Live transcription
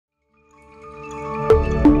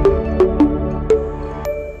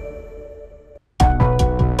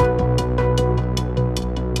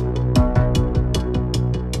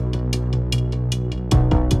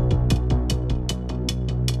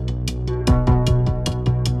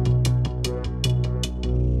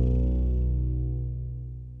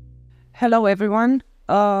Hello, everyone.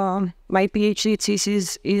 My PhD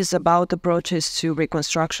thesis is about approaches to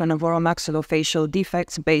reconstruction of oromaxillofacial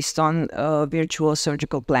defects based on virtual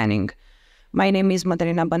surgical planning. My name is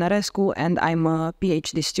Madalina Banarescu, and I'm a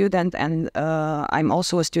PhD student, and I'm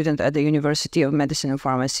also a student at the University of Medicine and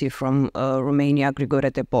Pharmacy from Romania,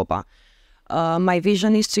 Grigore T, Popa. My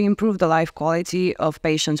vision is to improve the life quality of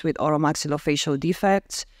patients with oromaxillofacial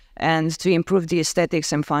defects and to improve the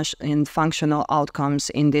aesthetics and functional outcomes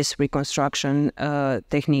in these reconstruction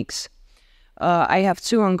techniques. I have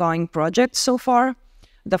two ongoing projects so far.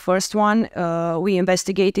 The first one, we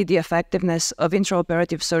investigated the effectiveness of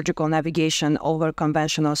intraoperative surgical navigation over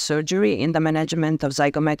conventional surgery in the management of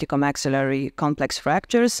zygomaticomaxillary complex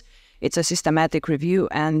fractures. It's a systematic review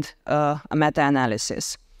and a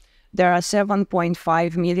meta-analysis. There are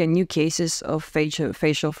 7.5 million new cases of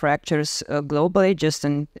facial fractures globally just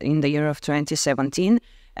in the year of 2017.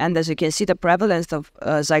 And as you can see, the prevalence of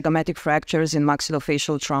zygomatic fractures in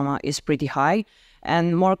maxillofacial trauma is pretty high.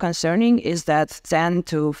 And more concerning is that 10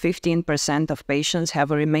 to 15% of patients have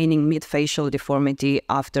a remaining mid-facial deformity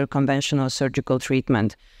after conventional surgical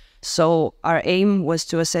treatment. So our aim was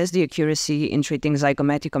to assess the accuracy in treating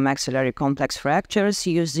zygomaticomaxillary complex fractures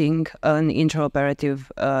using an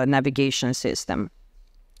intraoperative navigation system.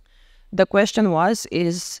 The question was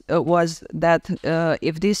that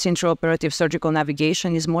if this intraoperative surgical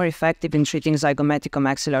navigation is more effective in treating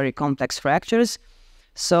zygomaticomaxillary complex fractures.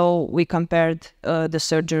 So we compared the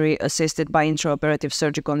surgery assisted by intraoperative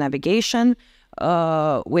surgical navigation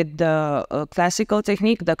with the classical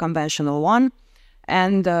technique, the conventional one.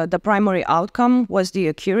 And the primary outcome was the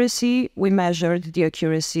accuracy. We measured the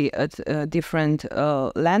accuracy at different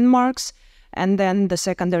landmarks. And then the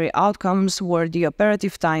secondary outcomes were the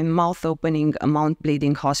operative time, mouth opening, amount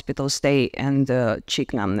bleeding, hospital stay, and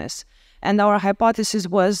cheek numbness. And our hypothesis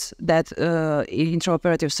was that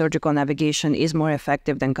intraoperative surgical navigation is more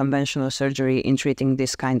effective than conventional surgery in treating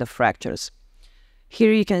this kind of fractures.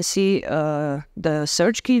 Here you can see the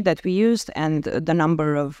search key that we used and the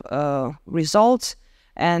number of results.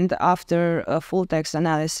 And after a full text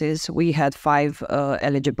analysis, we had 5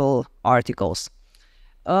 eligible articles.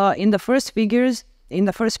 In the first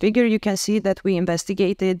figure, you can see that we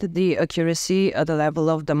investigated the accuracy at the level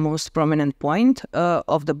of the most prominent point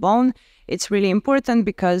of the bone. It's really important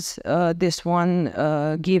because this one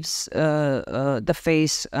gives the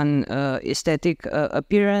face an aesthetic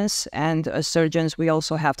appearance, and as surgeons, we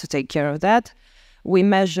also have to take care of that. We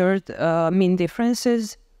measured mean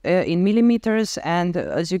differences in millimeters, and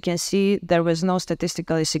as you can see, there was no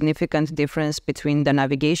statistically significant difference between the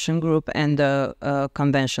navigation group and the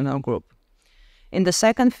conventional group. In the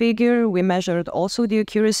second figure, we measured also the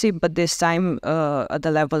accuracy, but this time at the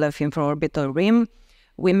level of infraorbital rim.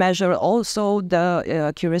 We measure also the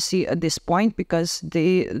accuracy at this point because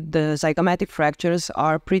the zygomatic fractures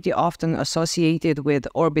are pretty often associated with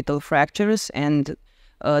orbital fractures, and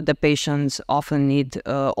the patients often need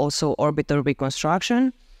also orbital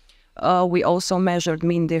reconstruction. We also measured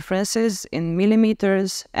mean differences in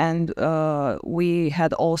millimeters, and we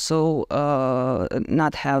had also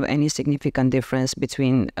not have any significant difference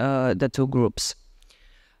between the two groups.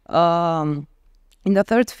 In the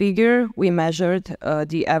third figure, we measured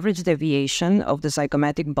the average deviation of the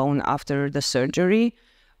zygomatic bone after the surgery.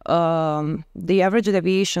 The average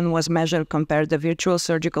deviation was measured compared to virtual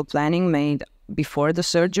surgical planning made before the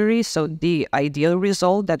surgery, so the ideal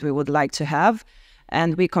result that we would like to have.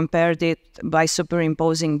 And we compared it by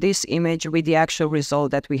superimposing this image with the actual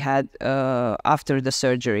result that we had after the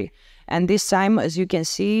surgery. And this time, as you can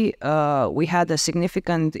see, we had a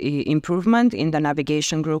significant improvement in the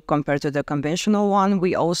navigation group compared to the conventional one.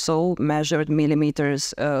 We also measured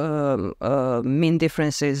millimeters, mean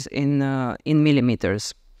differences in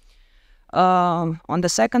millimeters. On the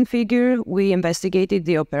second figure, we investigated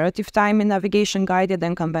the operative time in navigation-guided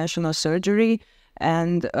and conventional surgery.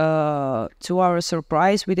 And to our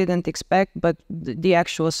surprise, we didn't expect, but the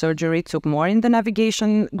actual surgery took more in the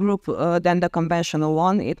navigation group than the conventional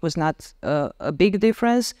one. It was not a big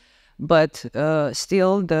difference, but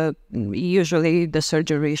still, usually the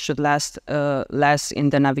surgery should last less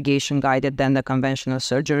in the navigation guided than the conventional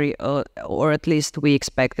surgery, or at least we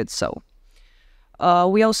expected so.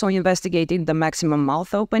 We also investigated the maximum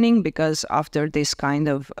mouth opening because after this kind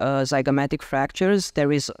of zygomatic fractures,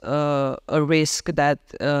 there is a risk that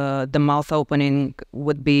the mouth opening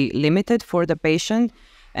would be limited for the patient,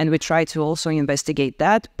 and we tried to also investigate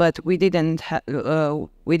that, but we didn't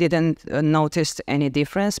notice any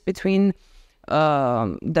difference between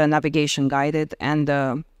the navigation guided and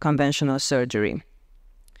the conventional surgery.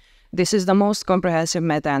 This is the most comprehensive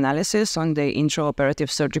meta-analysis on the intraoperative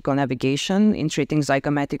surgical navigation in treating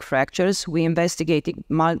zygomatic fractures. We investigated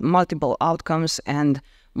multiple outcomes and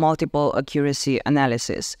multiple accuracy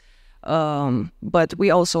analysis. But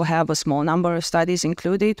we also have a small number of studies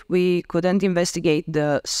included. We couldn't investigate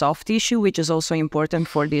the soft tissue, which is also important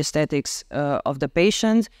for the aesthetics of the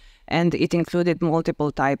patient, and it included multiple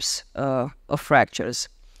types of fractures.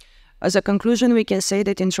 As a conclusion, we can say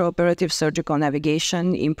that intraoperative surgical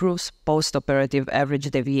navigation improves post-operative average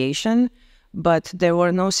deviation, but there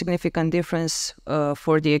were no significant difference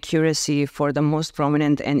for the accuracy for the most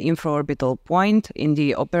prominent and infraorbital point in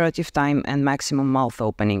the operative time and maximum mouth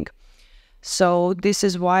opening. So this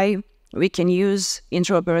is why we can use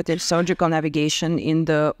intraoperative surgical navigation in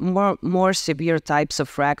the more severe types of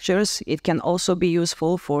fractures. It can also be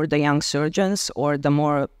useful for the young surgeons or the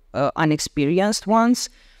more unexperienced ones.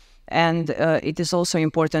 And it is also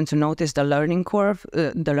important to notice the learning curve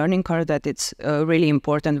that it's really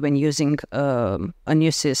important when using a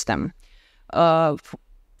new system.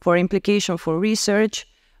 For implication for research,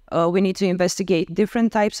 we need to investigate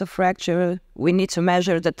different types of fracture. We need to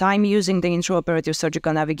measure the time using the intraoperative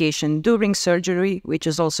surgical navigation during surgery, which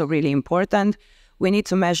is also really important. We need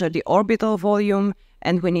to measure the orbital volume,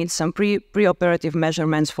 and we need some preoperative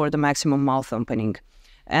measurements for the maximum mouth opening.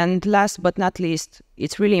 And last but not least,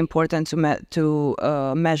 it's really important to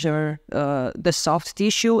measure the soft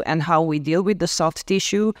tissue and how we deal with the soft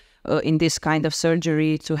tissue in this kind of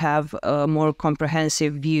surgery to have a more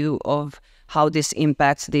comprehensive view of how this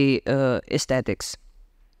impacts the aesthetics.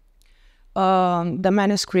 The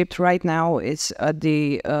manuscript right now is at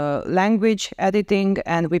the language editing,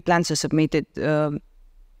 and we plan to submit it in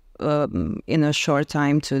a short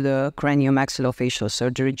time to the Cranio-Maxillofacial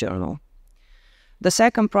Surgery journal. The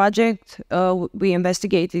second project, we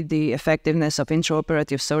investigated the effectiveness of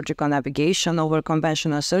intraoperative surgical navigation over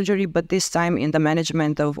conventional surgery, but this time in the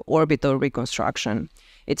management of orbital reconstruction.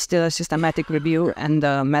 It's still a systematic review and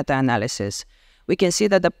meta-analysis. We can see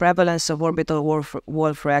that the prevalence of orbital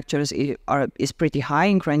wall fractures is pretty high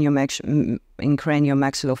in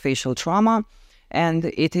cranio-maxillofacial trauma, and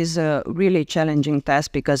it is a really challenging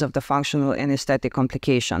task because of the functional and aesthetic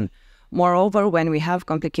complication. Moreover, when we have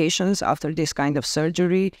complications after this kind of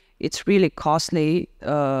surgery, it's really costly,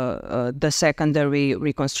 the secondary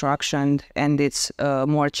reconstruction, and it's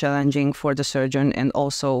more challenging for the surgeon and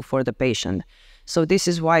also for the patient. So this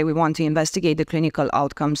is why we want to investigate the clinical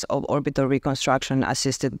outcomes of orbital reconstruction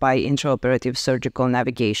assisted by intraoperative surgical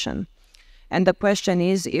navigation. And the question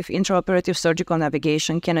is if intraoperative surgical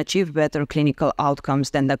navigation can achieve better clinical outcomes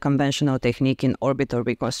than the conventional technique in orbital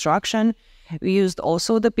reconstruction. We used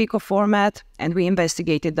also the PICO format, and we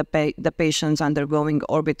investigated the patients undergoing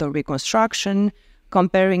orbital reconstruction,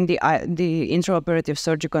 comparing the intraoperative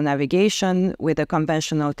surgical navigation with a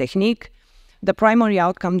conventional technique. The primary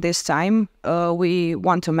outcome this time, we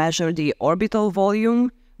want to measure the orbital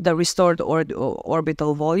volume, the restored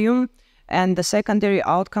orbital volume, and the secondary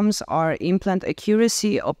outcomes are implant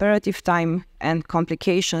accuracy, operative time, and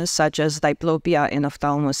complications such as diplopia in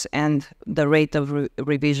ophthalmos and the rate of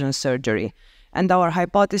revision surgery. And our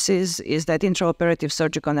hypothesis is that intraoperative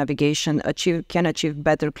surgical navigation can achieve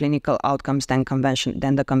better clinical outcomes than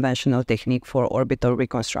the conventional technique for orbital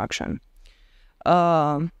reconstruction.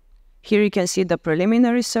 Here you can see the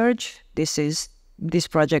preliminary search. This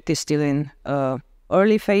project is still in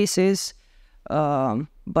early phases.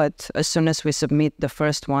 But as soon as we submit the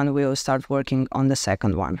first one, we will start working on the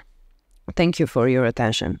second one. Thank you for your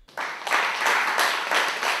attention.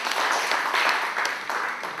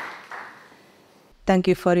 Thank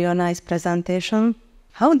you for your nice presentation.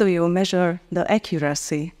 How do you measure the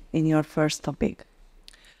accuracy in your first topic?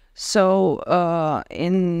 So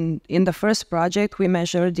in the first project, we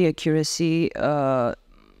measured the accuracy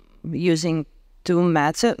using two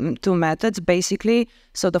methods, basically.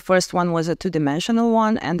 So the first one was a two-dimensional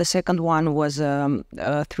one, and the second one was a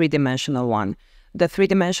three-dimensional one. The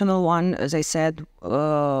three-dimensional one, as I said,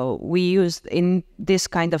 we used in this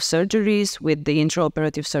kind of surgeries with the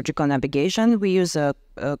intraoperative surgical navigation. We use a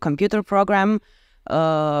computer program.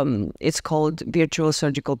 It's called virtual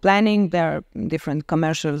surgical planning. There are different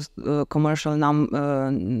commercial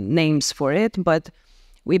names for it, but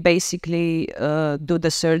we basically do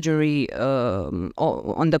the surgery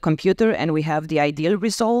on the computer, and we have the ideal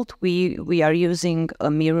result. We are using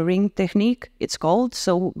a mirroring technique, it's called.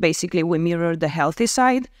 So basically we mirror the healthy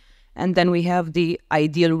side, and then we have the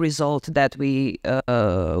ideal result that we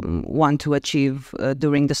want to achieve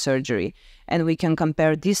during the surgery. And we can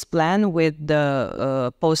compare this plan with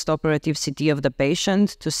the post-operative CT of the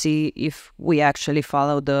patient to see if we actually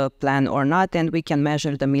follow the plan or not, and we can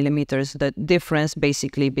measure the millimeters, the difference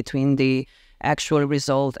basically between the actual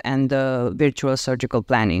result and the virtual surgical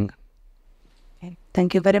planning. Okay.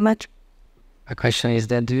 Thank you very much. My question is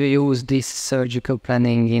that, do you use this surgical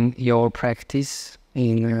planning in your practice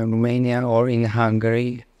in Romania or in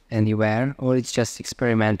Hungary, anywhere, or it's just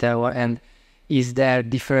experimental? And is there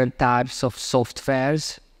different types of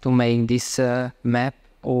softwares to make this map,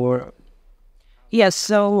 or? Yes,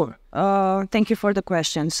 so thank you for the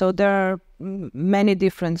question. So there are many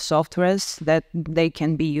different softwares that they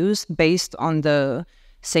can be used based on the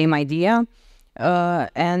same idea.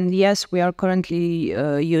 And yes, we are currently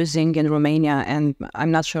using in Romania, and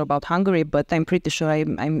I'm not sure about Hungary, but I'm pretty sure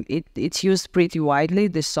it's used pretty widely,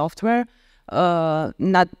 this software.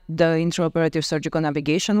 Not the intraoperative surgical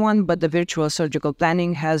navigation one, but the virtual surgical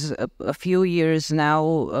planning has a few years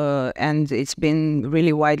now, and it's been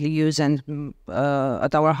really widely used. And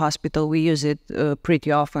at our hospital, we use it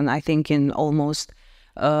pretty often, I think in almost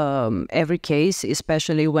every case,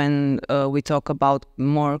 especially when we talk about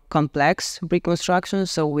more complex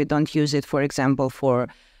reconstructions. So we don't use it, for example, for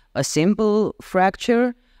a simple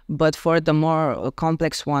fracture, but for the more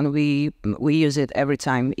complex one, we use it every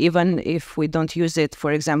time. Even if we don't use it,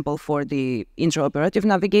 for example, for the intraoperative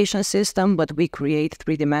navigation system, but we create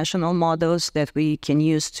three-dimensional models that we can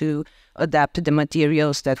use to adapt to the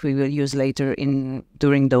materials that we will use later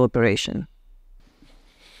during the operation.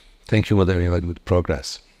 Thank you, Madalina. Good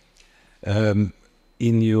progress. In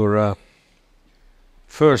your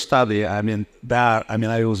first study,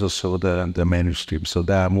 I also saw the manuscript, so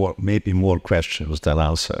there are maybe more questions than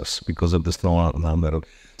answers because of the small number.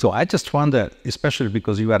 So I just wonder, especially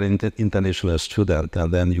because you are an international student,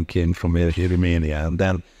 and then you came from Romania, and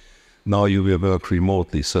then now you will work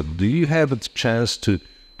remotely. So do you have a chance to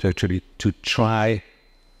actually try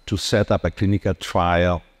to set up a clinical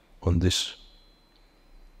trial on this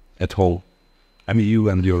at home? I mean, you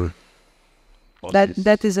and your...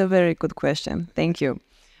 That is a very good question. Thank you.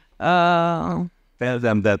 Tell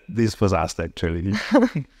them that this was asked, actually.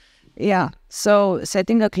 Yeah. So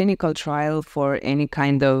setting a clinical trial for any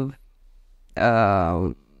kind of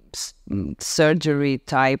surgery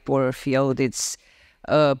type or field, it's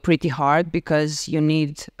pretty hard because you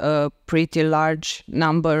need a pretty large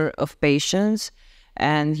number of patients,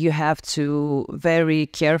 and you have to very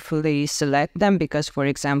carefully select them because, for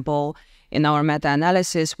example, in our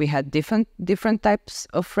meta-analysis, we had different types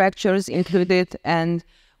of fractures included, and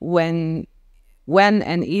when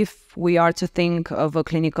and if we are to think of a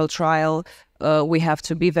clinical trial, we have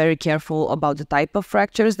to be very careful about the type of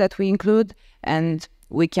fractures that we include, and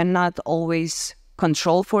we cannot always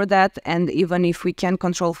control for that. And even if we can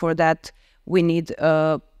control for that, we need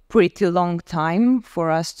a pretty long time for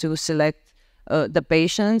us to select the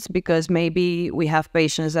patients, because maybe we have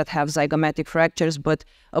patients that have zygomatic fractures, but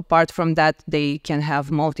apart from that, they can have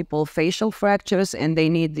multiple facial fractures and they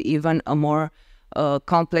need even a more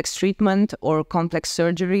complex treatment or complex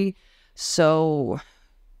surgery. So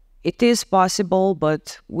it is possible,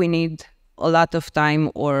 but we need a lot of time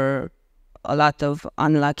or a lot of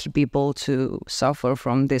unlucky people to suffer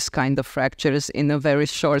from this kind of fractures in a very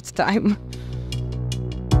short time.